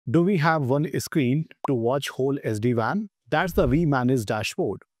Do we have one screen to watch whole SD-WAN? That's the vManage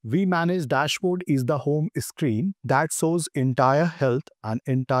dashboard. vManage dashboard is the home screen that shows entire health and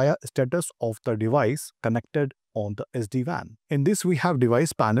entire status of the device connected on the SD-WAN. In this, we have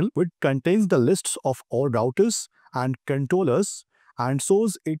device panel, which contains the lists of all routers and controllers and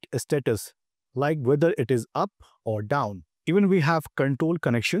shows its status, like whether it is up or down. Even we have control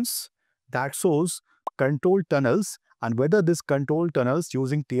connections that shows control tunnels and whether this control tunnels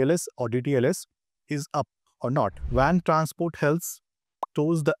using TLS or DTLS is up or not. WAN transport health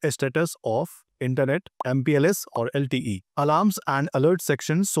shows the status of internet, MPLS or LTE. Alarms and alert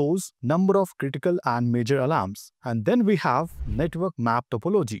section shows number of critical and major alarms. And then we have network map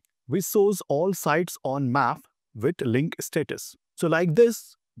topology, which shows all sites on map with link status. So like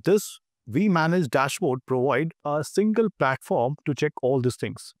this vManage dashboard provide a single platform to check all these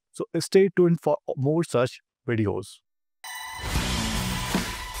things. So stay tuned for more such videos.